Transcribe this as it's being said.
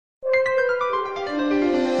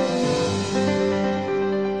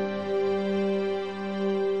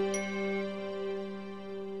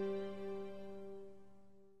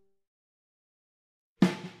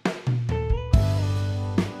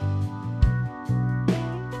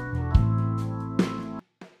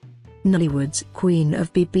Nollywood's queen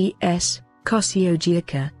of BBS, Cossy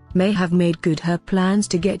Ojiakor, may have made good her plans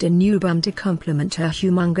to get a new bum to complement her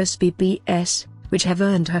humongous BBS, which have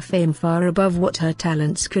earned her fame far above what her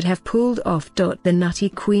talents could have pulled off. The nutty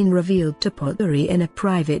queen revealed to Pottery in a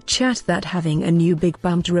private chat that having a new big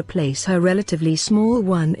bum to replace her relatively small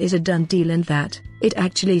one is a done deal, and that it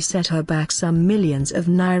actually set her back some millions of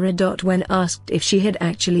naira. When asked if she had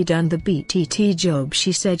actually done the BTT job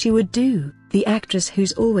she said she would do, the actress,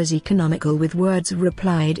 who's always economical with words,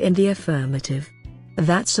 replied in the affirmative.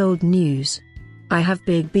 "That's old news. I have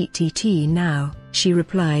big BTT now," she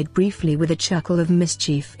replied briefly with a chuckle of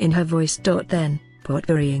mischief in her voice. Then,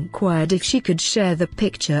 Pottery inquired if she could share the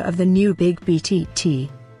picture of the new big BTT.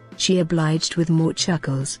 She obliged with more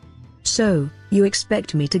chuckles. "So, you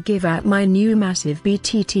expect me to give out my new massive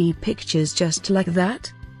BTT pictures just like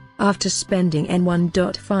that? After spending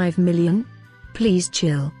N1.5 million? Please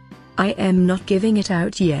chill. I am not giving it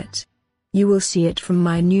out yet. You will see it from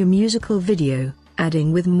my new musical video,"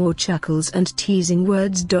 adding with more chuckles and teasing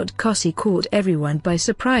words. Cossy caught everyone by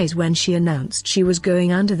surprise when she announced she was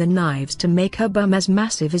going under the knives to make her bum as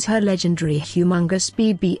massive as her legendary humongous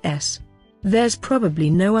BBS. There's probably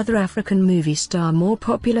no other African movie star more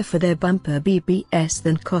popular for their bumper BBS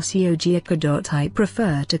than Cossy Ojiakor. I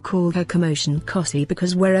prefer to call her Commotion Cossy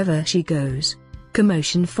because wherever she goes,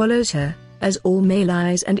 commotion follows her, as all male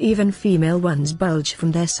eyes and even female ones bulge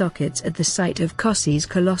from their sockets at the sight of Cossy's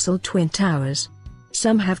colossal twin towers.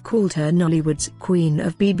 Some have called her Nollywood's queen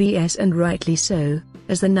of BBS, and rightly so,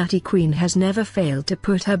 as the nutty queen has never failed to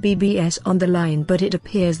put her BBS on the line, but it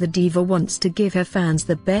appears the diva wants to give her fans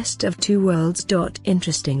the best of two worlds.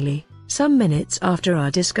 Interestingly, some minutes after our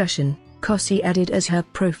discussion, Cossy added as her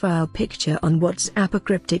profile picture on WhatsApp a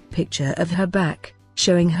cryptic picture of her back,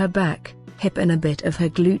 showing her back, hip and a bit of her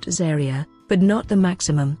glutes area, but not the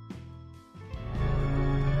maximum.